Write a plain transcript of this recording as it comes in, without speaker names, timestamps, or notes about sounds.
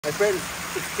My friends,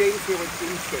 it's James here with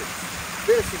Dreamscapes.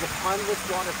 This is a pondless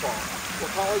waterfall.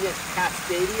 We're calling it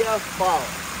Cascadia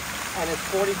Falls, and it's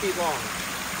 40 feet long.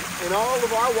 In all of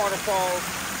our waterfalls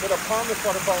that are pondless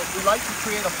waterfalls, we like to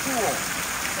create a pool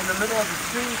in the middle of the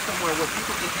stream somewhere where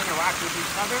people can interact with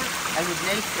each other and with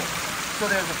nature. So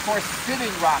there's, of course, sitting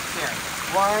rocks here.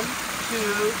 1, 2,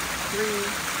 3,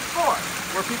 4,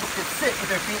 where people can sit with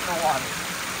their feet in the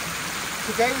water.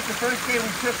 Today is the first day we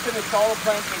just finished all the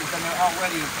plantings and they're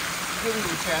already really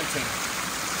enchanting.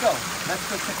 So, let's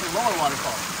go check the lower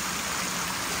waterfall.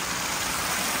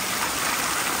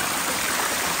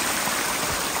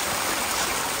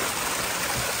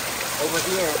 Over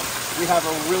here, we have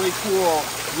a really cool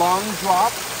long drop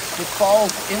that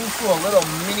falls into a little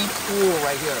mini pool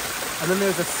right here. And then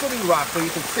there's a sitting rock where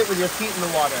you can sit with your feet in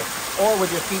the water or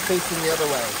with your feet facing the other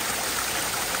way.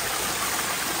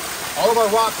 All of our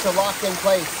rocks are locked in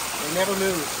place. They never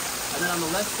move. And then on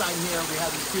the left side here, we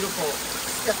have these beautiful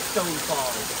stepstone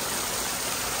falls.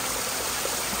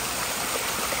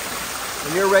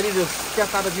 When you're ready to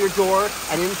step out of your door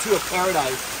and into a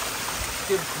paradise,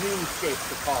 give Dreamscapes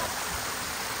a call.